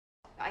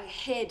I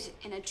hid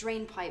in a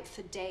drain pipe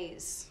for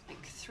days,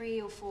 like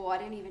 3 or 4, I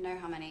don't even know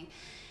how many.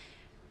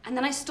 And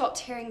then I stopped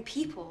hearing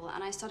people,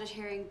 and I started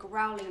hearing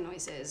growling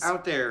noises.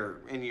 Out there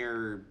in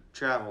your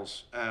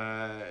travels,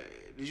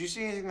 did you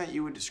see anything that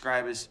you would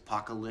describe as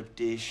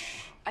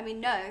apocalyptic-ish? I mean,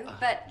 no,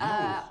 but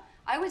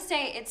I would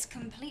say it's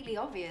completely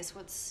obvious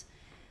what's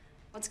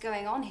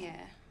going on here.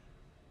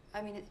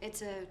 I mean,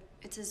 it's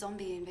a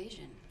zombie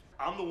invasion.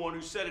 I'm the one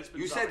who said it's been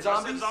You zombies. said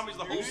zombies? I said zombies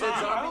the whole You time. said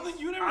zombies? I don't think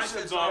you never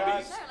said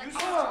zombies. No, You like,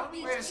 said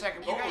zombies. Wait a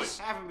second, you guys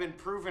haven't been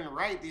proven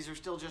right. These are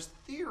still just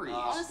theories.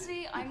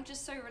 Honestly, I'm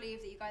just so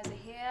relieved that you guys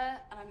are here,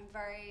 and I'm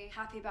very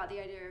happy about the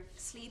idea of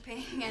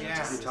sleeping and Yeah.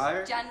 just You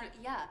tired?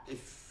 yeah.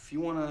 If you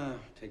want to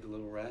take a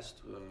little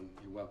rest, you're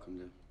welcome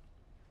to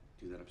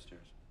do that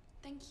upstairs.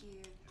 Thank you.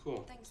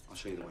 Cool. Thanks. I'll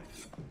show you the way.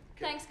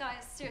 Thanks,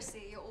 guys.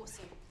 Seriously, you're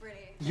awesome.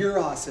 Really. You're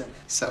awesome.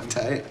 So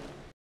tight.